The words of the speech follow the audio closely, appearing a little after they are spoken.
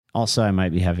Also, I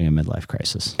might be having a midlife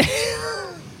crisis.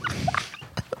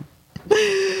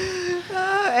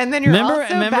 And then you're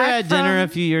remember back at dinner a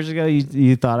few years ago,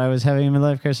 you thought I was having a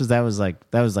midlife crisis? That was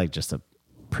like just a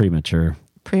premature.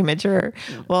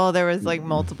 Well, there was like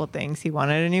multiple things. He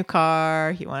wanted a new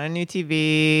car. He wanted a new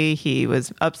TV. He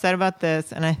was upset about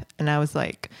this. And I was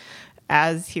like,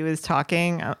 as he was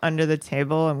talking under the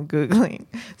table, I'm Googling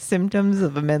symptoms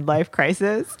of a midlife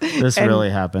crisis. This really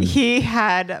happened. He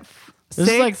had This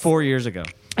is like 4 years ago.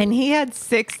 And he had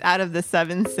 6 out of the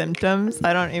 7 symptoms.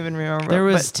 I don't even remember. There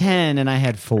was 10 and I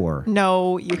had 4.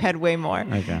 No, you had way more.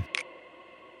 Okay.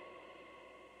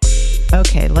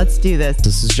 Okay, let's do this.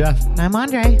 This is Jeff. I'm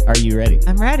Andre. Are you ready?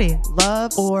 I'm ready.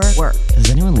 Love or work?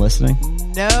 Is anyone listening?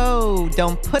 No,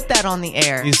 don't put that on the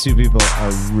air. These two people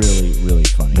are really, really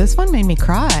funny. This one made me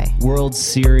cry. World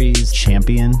Series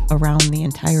champion. Around the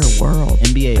entire world.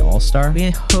 NBA All-Star.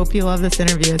 We hope you love this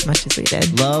interview as much as we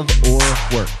did. Love or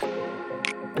work?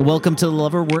 Welcome to the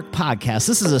Love or Work podcast.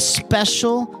 This is a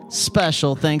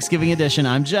special Thanksgiving edition.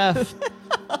 I'm Jeff.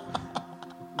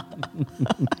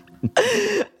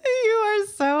 You are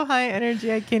so high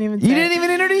energy. I can't even say You didn't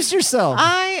even introduce yourself.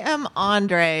 I am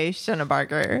Andre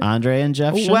Schoenebarger. Andre and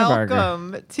Jeff Schoenebarger.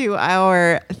 Welcome to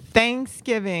our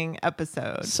Thanksgiving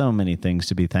episode. So many things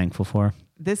to be thankful for.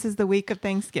 This is the week of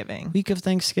Thanksgiving. Week of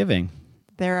Thanksgiving.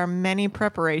 There are many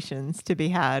preparations to be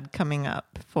had coming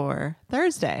up for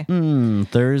Thursday.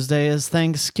 Thursday is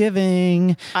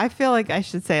Thanksgiving. I feel like I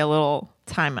should say a little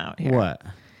timeout here. What?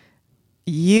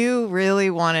 You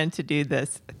really wanted to do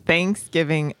this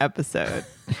Thanksgiving episode.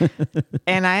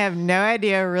 And I have no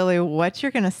idea really what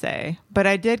you're going to say. But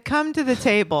I did come to the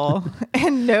table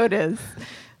and notice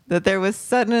that there was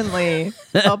suddenly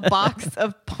a box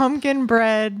of pumpkin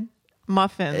bread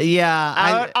muffins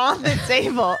out on the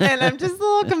table. And I'm just a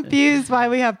little confused why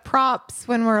we have props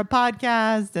when we're a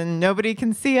podcast and nobody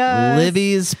can see us.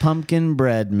 Libby's pumpkin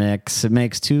bread mix. It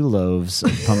makes 2 loaves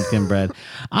of pumpkin bread.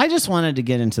 I just wanted to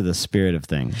get into the spirit of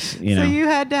things, you know. So you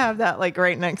had to have that like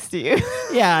right next to you.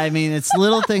 Yeah, I mean, it's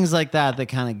little things like that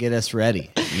kind of get us ready.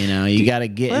 You know, you got to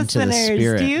get into the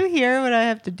spirit. Do you hear what I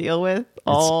have to deal with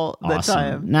all the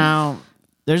time? Now,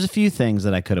 there's a few things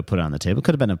that I could have put on the table.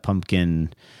 Could have been a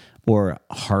pumpkin or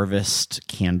harvest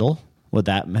candle. Would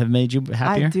that have made you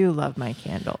happier? I do love my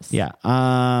candles. Yeah.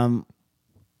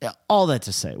 All that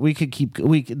to say, we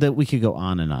could go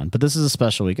on and on, but this is a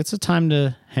special week. It's a time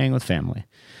to hang with family.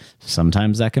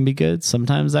 Sometimes that can be good.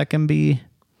 Sometimes that can be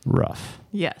rough.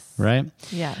 Yes. Right?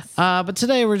 Yes. But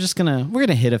today we're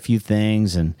gonna hit a few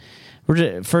things, and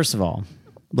first of all,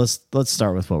 let's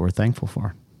start with what we're thankful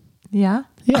for. Yeah.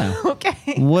 Yeah.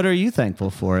 Okay. What are you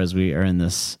thankful for as we are in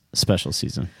this special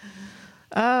season?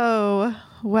 Oh,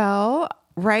 well,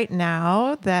 right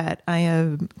now that I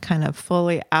am kind of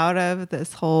fully out of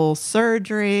this whole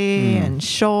surgery and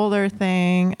shoulder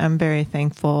thing, I'm very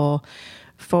thankful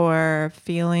for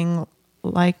feeling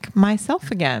like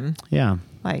myself again. Yeah.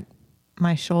 Like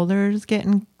my shoulder's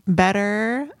getting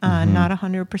better, not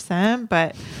 100%,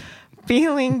 but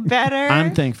feeling better.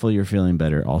 I'm thankful you're feeling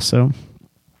better also.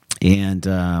 And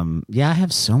I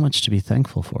have so much to be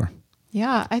thankful for.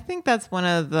 Yeah, I think that's one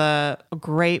of the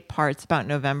great parts about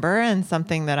November and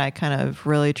something that I kind of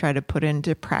really try to put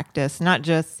into practice, not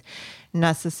just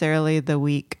necessarily the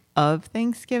week of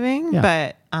Thanksgiving,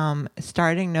 but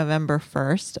starting November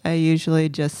 1st, I usually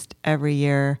just every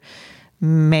year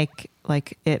make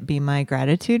like it be my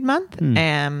gratitude month.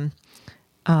 And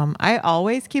I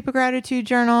always keep a gratitude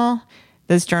journal.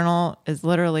 This journal is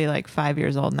literally like 5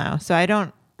 years old now, so I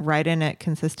don't write in it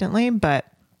consistently, but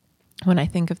when I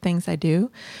think of things, I do.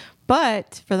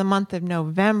 But for the month of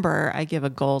November, I give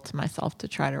a goal to myself to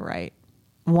try to write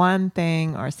one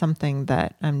thing or something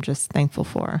that I'm just thankful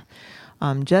for,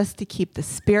 just to keep the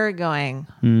spirit going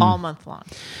all month long.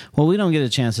 Well, we don't get a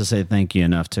chance to say thank you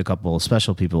enough to a couple of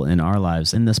special people in our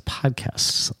lives, in this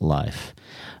podcast's life.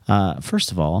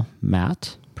 First of all,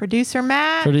 Matt. Producer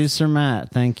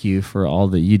Matt, thank you for all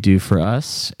that you do for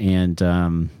us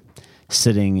and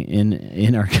sitting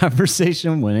in our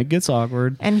conversation when it gets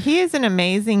awkward. And he is an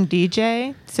amazing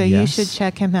DJ, so you should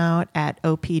check him out at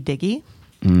OP Diggy,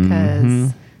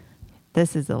 because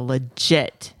this is a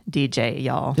legit DJ,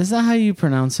 y'all. Is that how you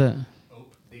pronounce it?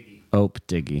 Ope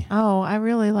Diggy. Oh, I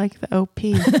really like the OP.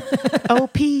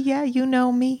 OP, yeah, you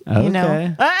know me. Okay. You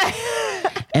know.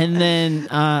 And then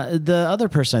the other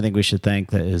person I think we should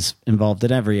thank that is involved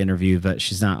in every interview, but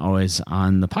she's not always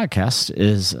on the podcast,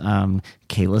 is Kayla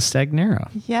Stagnero.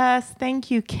 Yes,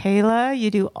 thank you, Kayla.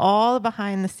 You do all the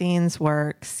behind the scenes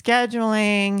work,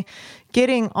 scheduling,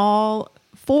 getting all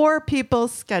 4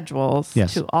 people's schedules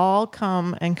Yes. to all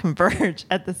come and converge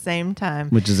at the same time.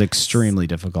 Which is extremely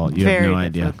difficult. You have no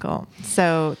idea. Difficult.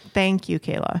 So thank you,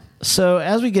 Kayla. So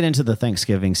as we get into the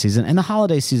Thanksgiving season and the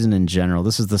holiday season in general,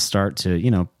 this is the start to,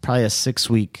 probably a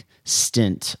 6-week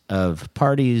stint of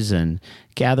parties and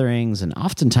gatherings, and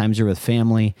oftentimes you're with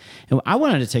family. And I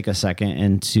wanted to take a second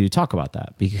and to talk about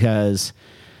that, because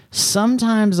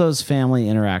sometimes those family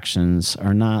interactions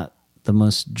are not the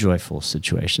most joyful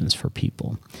situations for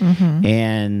people. Mm-hmm.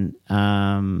 And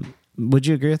would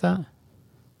you agree with that?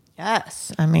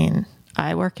 Yes. I mean,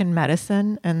 I work in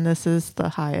medicine, and this is the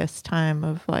highest time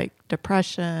of like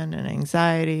depression and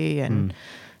anxiety. And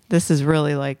this is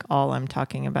really like all I'm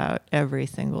talking about every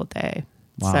single day.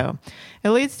 Wow. So it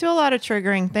leads to a lot of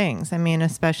triggering things. I mean,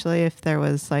 especially if there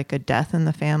was like a death in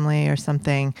the family or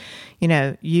something,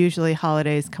 usually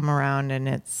holidays come around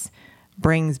and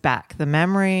brings back the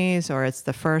memories, or it's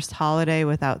the first holiday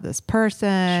without this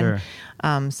person.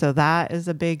 Sure. So that is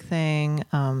a big thing.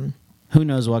 Who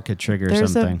knows what could trigger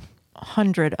there's something?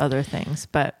 100 other things,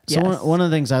 but so yes. one of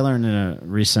the things I learned in a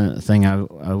recent thing I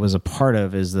was a part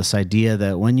of is this idea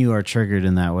that when you are triggered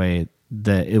in that way,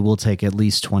 that it will take at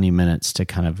least 20 minutes to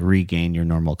kind of regain your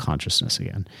normal consciousness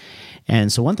again.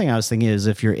 And so one thing I was thinking is,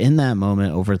 if you're in that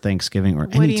moment over Thanksgiving or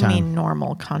anytime. What do you mean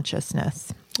normal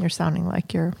consciousness? You're sounding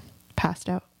like you're passed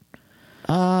out.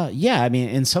 Yeah, I mean,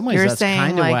 in some ways, you're that's saying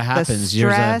kind of like what happens. The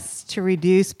stress to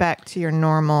reduce back to your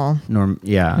normal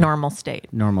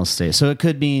state. Normal state. So it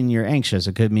could mean you're anxious.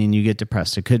 It could mean you get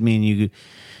depressed. It could mean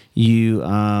you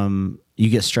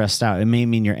get stressed out. It may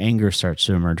mean your anger starts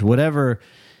to emerge. Whatever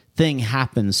thing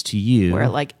happens to you, where it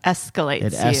like escalates.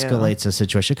 It escalates a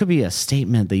situation. It could be a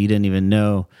statement that you didn't even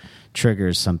know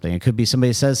triggers something. It could be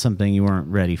somebody says something you weren't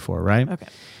ready for. Right. Okay.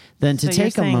 Then to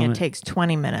take a moment, it takes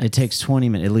 20 minutes. It takes 20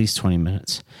 minutes, at least 20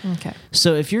 minutes. Okay.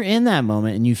 So if you're in that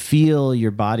moment and you feel your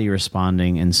body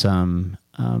responding in some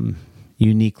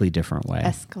uniquely different way,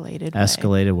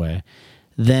 escalated way,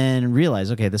 then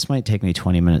realize, okay, this might take me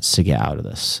 20 minutes to get out of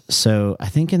this. So I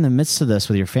think in the midst of this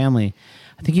with your family,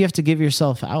 I think you have to give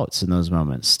yourself outs in those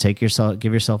moments. Give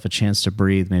yourself a chance to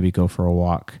breathe, maybe go for a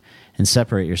walk and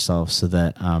separate yourself so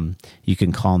that you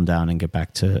can calm down and get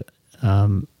back to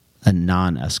a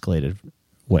non-escalated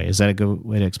way. Is that a good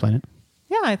way to explain it?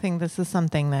 Yeah, I think this is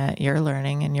something that you're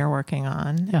learning and you're working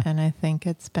on. Yeah. And I think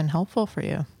it's been helpful for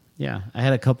you. Yeah. I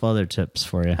had a couple other tips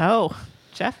for you. Oh,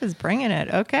 Jeff is bringing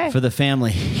it. Okay. For the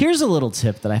family. Here's a little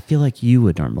tip that I feel like you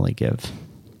would normally give.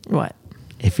 What?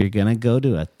 If you're going to go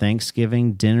to a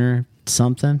Thanksgiving dinner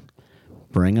something,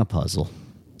 bring a puzzle.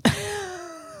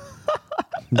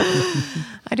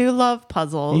 I do love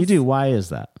puzzles. You do. Why is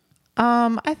that?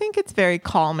 I think it's very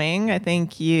calming. I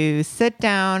think you sit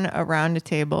down around a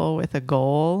table with a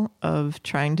goal of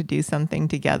trying to do something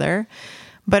together,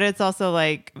 but it's also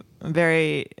like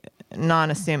very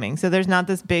non-assuming. So there's not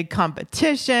this big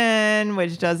competition,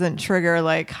 which doesn't trigger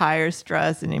like higher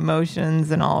stress and emotions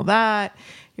and all that.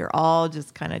 You're all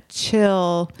just kind of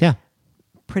chill. Yeah.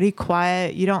 Pretty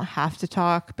quiet. You don't have to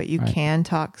talk, but you can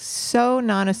talk. So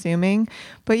non-assuming,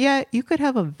 but yet you could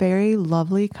have a very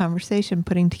lovely conversation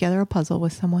putting together a puzzle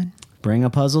with someone. Bring a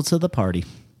puzzle to the party.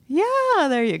 Yeah,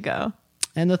 there you go.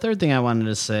 And the third thing I wanted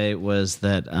to say was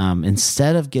that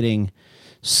instead of getting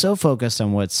so focused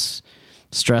on what's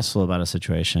stressful about a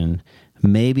situation,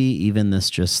 maybe even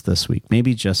just this week,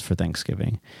 maybe just for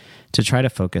Thanksgiving, to try to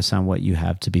focus on what you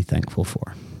have to be thankful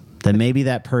for. That maybe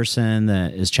that person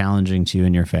that is challenging to you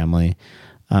and your family,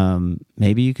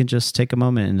 maybe you can just take a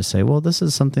moment and to say, well, this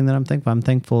is something that I'm thankful. I'm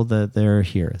thankful that they're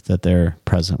here, that they're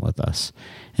present with us,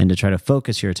 and to try to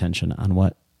focus your attention on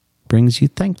what brings you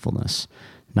thankfulness,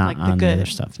 not on the other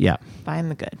stuff. Yeah. Find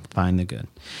the good. Find the good.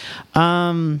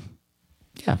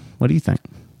 Yeah. What do you think?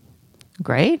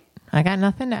 Great. I got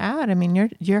nothing to add. I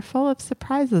mean, you're full of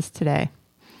surprises today.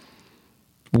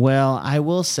 Well, I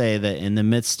will say that in the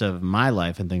midst of my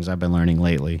life and things I've been learning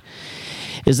lately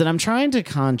is that I'm trying to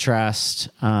contrast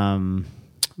my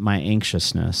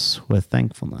anxiousness with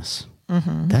thankfulness.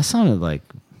 Mm-hmm. That sounded like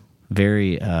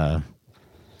very...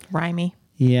 rhymey.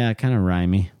 Yeah, kind of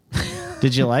rhymey.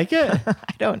 Did you like it?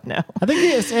 I don't know. I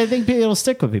think it'll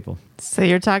stick with people. So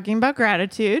you're talking about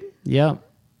gratitude. Yep.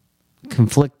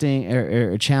 Conflicting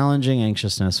or challenging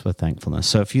anxiousness with thankfulness.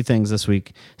 So a few things this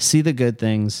week. See the good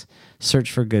things.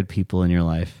 Search for good people in your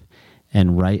life.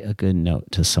 And write a good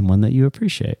note to someone that you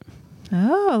appreciate.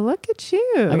 Oh, look at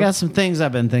you. I got some things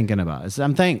I've been thinking about.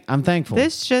 I'm thankful.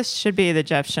 This just should be the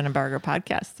Jeff Schinenberger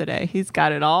podcast today. He's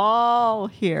got it all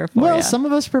here for you. Well, some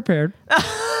of us prepared.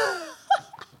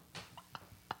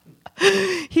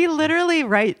 He He literally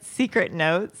writes secret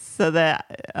notes so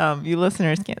that you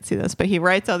listeners can't see this, but he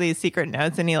writes all these secret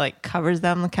notes and he like covers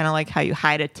them kind of like how you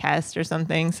hide a test or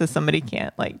something so somebody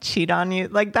can't like cheat on you.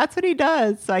 Like that's what he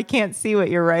does. So I can't see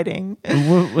what you're writing.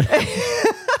 I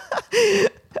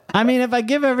mean, if I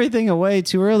give everything away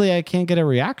too early, I can't get a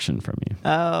reaction from you.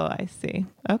 Oh, I see.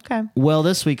 Okay. Well,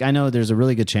 this week, I know there's a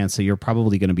really good chance that you're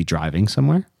probably going to be driving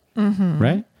somewhere,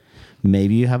 right?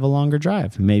 Maybe you have a longer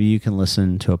drive. Maybe you can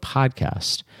listen to a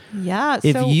podcast. Yeah.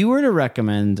 If you were to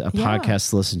recommend a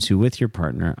podcast to listen to with your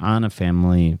partner on a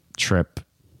family trip,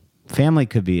 family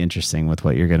could be interesting with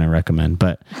what you're going to recommend.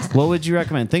 But what would you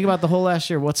recommend? Think about the whole last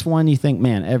year. What's one you think,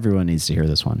 man, everyone needs to hear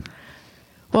this one?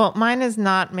 Well, mine is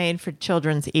not made for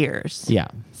children's ears. Yeah.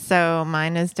 So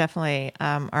mine is definitely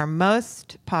our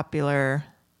most popular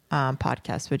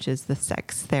podcast, which is the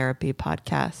Sex Therapy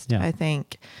Podcast. Yeah. I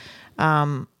think,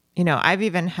 I've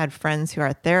even had friends who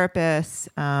are therapists,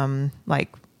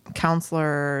 like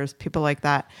counselors, people like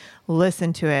that,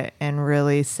 listen to it and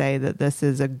really say that this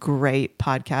is a great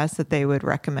podcast that they would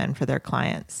recommend for their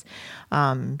clients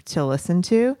to listen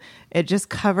to. It just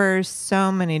covers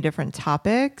so many different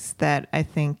topics that I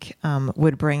think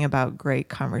would bring about great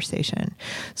conversation.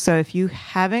 So if you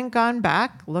haven't gone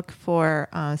back, look for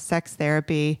Sex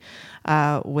Therapy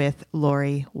with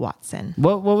Lori Watson.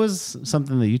 What was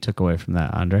something that you took away from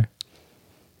that, Andre?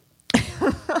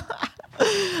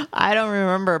 I don't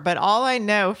remember, but all I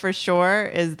know for sure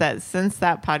is that since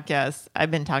that podcast,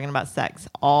 I've been talking about sex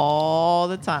all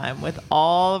the time with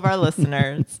all of our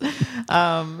listeners.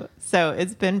 So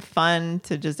it's been fun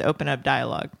to just open up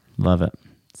dialogue. Love it.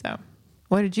 So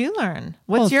what did you learn?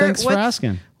 Thanks for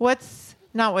asking. What's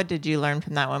not what did you learn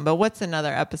from that one, but what's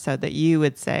another episode that you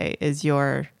would say is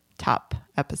your top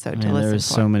episode to listen There's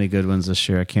for? so many good ones this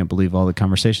year. I can't believe all the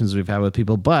conversations we've had with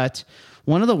people, but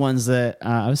one of the ones that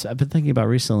I've been thinking about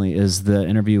recently is the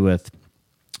interview with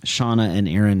Shauna and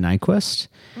Aaron Nyquist.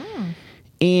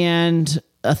 And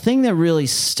a thing that really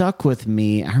stuck with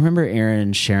me, I remember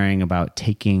Aaron sharing about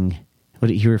taking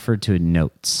what he referred to as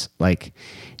notes. Like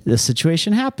the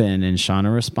situation happened and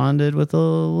Shauna responded with a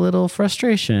little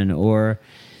frustration or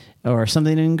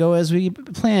something didn't go as we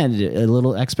planned. A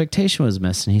little expectation was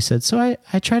missed. And he said, so I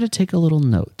try to take a little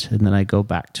note and then I go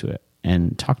back to it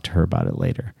and talk to her about it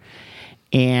later.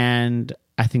 And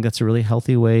I think that's a really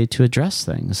healthy way to address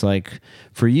things. Like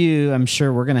for you, I'm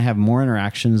sure we're going to have more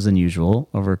interactions than usual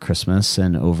over Christmas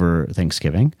and over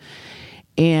Thanksgiving.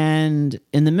 And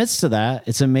in the midst of that,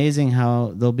 it's amazing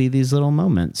how there'll be these little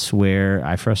moments where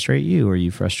I frustrate you or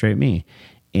you frustrate me.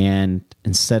 And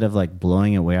instead of like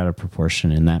blowing it way out of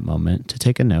proportion in that moment, to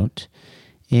take a note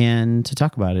and to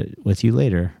talk about it with you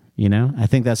later. You know, I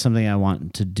think that's something I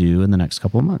want to do in the next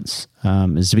couple of months,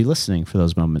 is to be listening for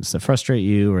those moments that frustrate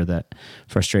you or that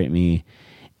frustrate me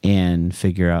and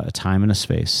figure out a time and a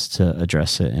space to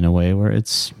address it in a way where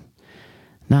it's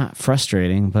not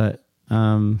frustrating, but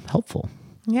helpful.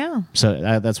 Yeah.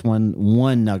 So that's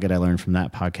one nugget I learned from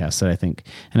that podcast that I think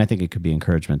it could be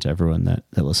encouragement to everyone that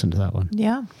listened to that one.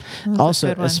 Yeah.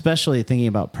 Also, especially thinking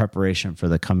about preparation for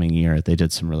the coming year, they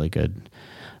did some really good,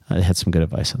 they had some good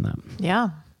advice on that.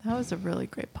 Yeah. That was a really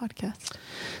great podcast.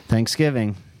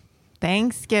 Thanksgiving.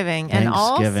 And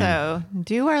also,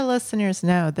 do our listeners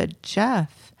know that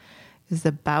Jeff is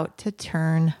about to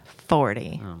turn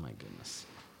 40? Oh, my goodness.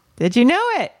 Did you know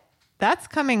it? That's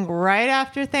coming right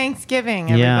after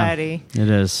Thanksgiving, everybody. Yeah, it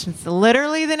is. It's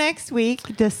literally the next week,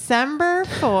 December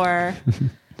 4.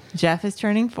 Jeff is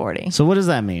turning 40. So what does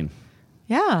that mean?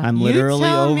 Yeah. I'm literally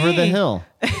over the hill.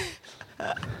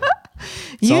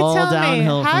 You all tell me,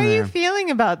 downhill how from are you there.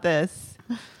 feeling about this?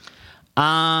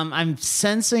 I'm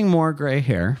sensing more gray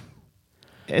hair.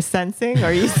 Sensing?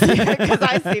 Or you see it? Because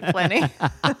I see plenty.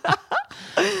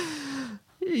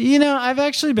 You know, I've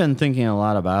actually been thinking a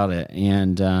lot about it,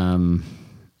 and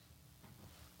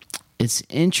it's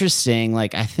interesting.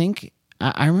 Like, I think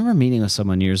I remember meeting with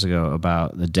someone years ago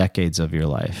about the decades of your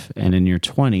life, and in your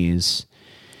 20s,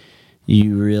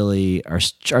 you really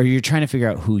you're trying to figure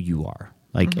out who you are,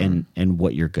 like, and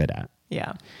what you're good at.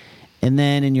 Yeah. And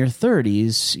then in your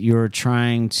 30s, you're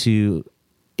trying to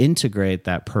integrate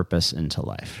that purpose into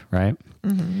life, right?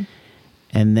 Mm-hmm.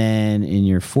 And then in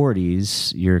your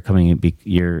 40s, you're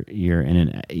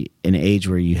in an age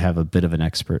where you have a bit of an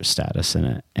expert status in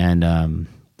it, and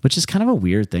which is kind of a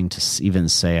weird thing to even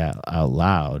say out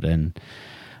loud. And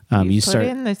you put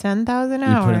in the 10,000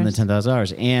 hours. You put in the 10,000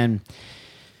 hours, and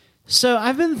so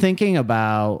I've been thinking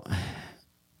about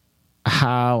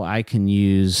how I can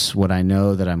use what I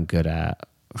know that I'm good at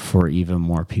for even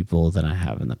more people than I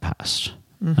have in the past.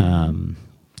 Mm-hmm.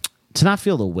 To not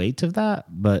feel the weight of that,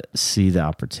 but see the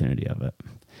opportunity of it.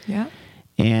 Yeah.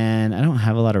 And I don't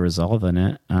have a lot of resolve in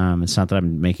it. It's not that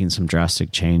I'm making some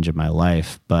drastic change in my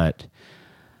life, but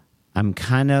I'm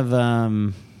kind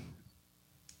of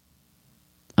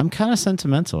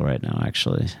sentimental right now,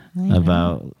 actually,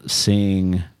 about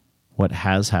seeing what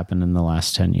has happened in the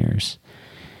last 10 years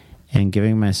and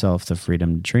giving myself the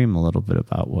freedom to dream a little bit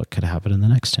about what could happen in the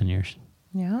next 10 years.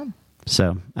 Yeah.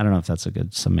 So I don't know if that's a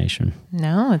good summation.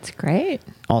 No, it's great.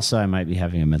 Also, I might be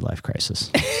having a midlife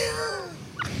crisis.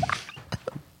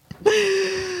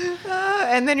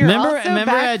 And then you're remember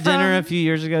back at dinner a few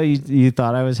years ago, you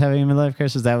thought I was having a midlife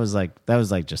crisis? That was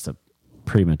like just a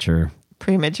premature.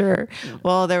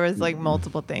 Well, there was like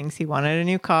multiple things. He wanted a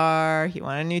new car. He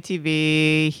wanted a new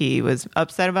TV. He was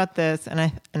upset about this.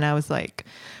 And I was like,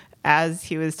 as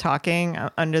he was talking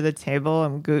under the table,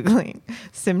 I'm Googling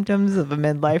symptoms of a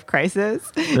midlife crisis.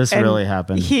 This really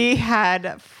happened. He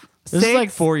had This is like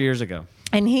 4 years ago.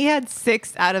 And he had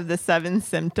 6 out of the 7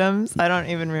 symptoms. I don't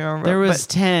even remember. There was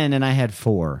 10 and I had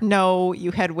 4. No,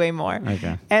 you had way more.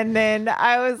 Okay. And then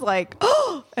I was like,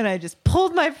 oh, and I just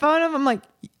pulled my phone up. I'm like,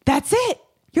 that's it.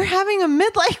 You're having a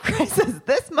midlife crisis.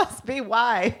 This must be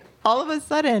why. All of a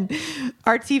sudden,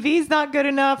 our TV's not good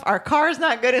enough. Our car's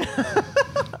not good enough.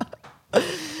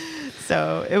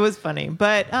 So it was funny.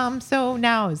 But so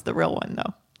now is the real one,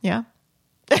 though. Yeah.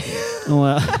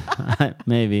 Well,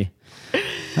 maybe.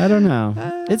 I don't know.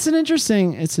 It's an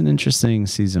interesting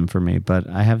season for me, but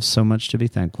I have so much to be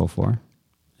thankful for.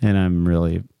 And I'm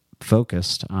really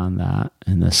focused on that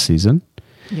in this season.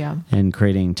 Yeah. And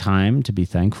creating time to be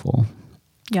thankful.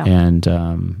 Yeah.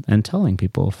 And telling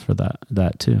people for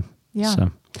that too. Yeah.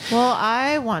 So. Well,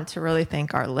 I want to really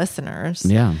thank our listeners.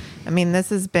 Yeah. I mean, this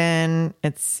has been,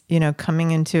 it's,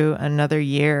 coming into another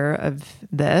year of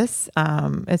this.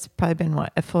 It's probably been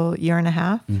a full year and a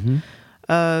half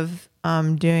of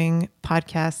doing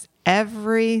podcasts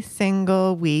every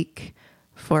single week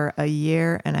for a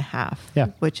year and a half,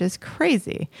 which is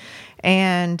crazy.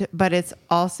 But it's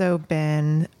also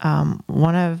been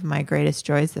one of my greatest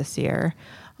joys this year.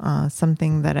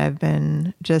 Something that I've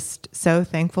been just so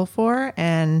thankful for,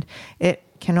 and it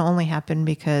can only happen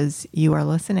because you are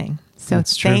listening. So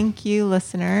thank you,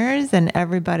 listeners, and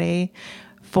everybody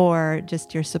for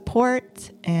just your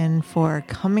support and for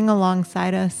coming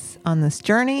alongside us on this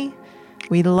journey.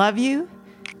 We love you,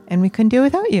 and we couldn't do it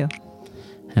without you.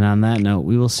 And on that note,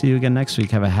 we will see you again next week.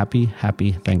 Have a happy,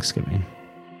 happy Thanksgiving.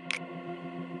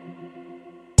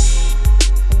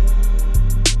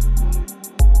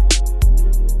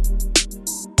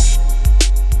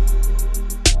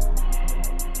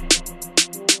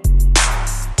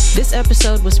 This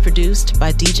episode was produced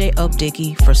by DJ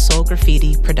Obdiggy for Soul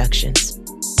Graffiti Productions.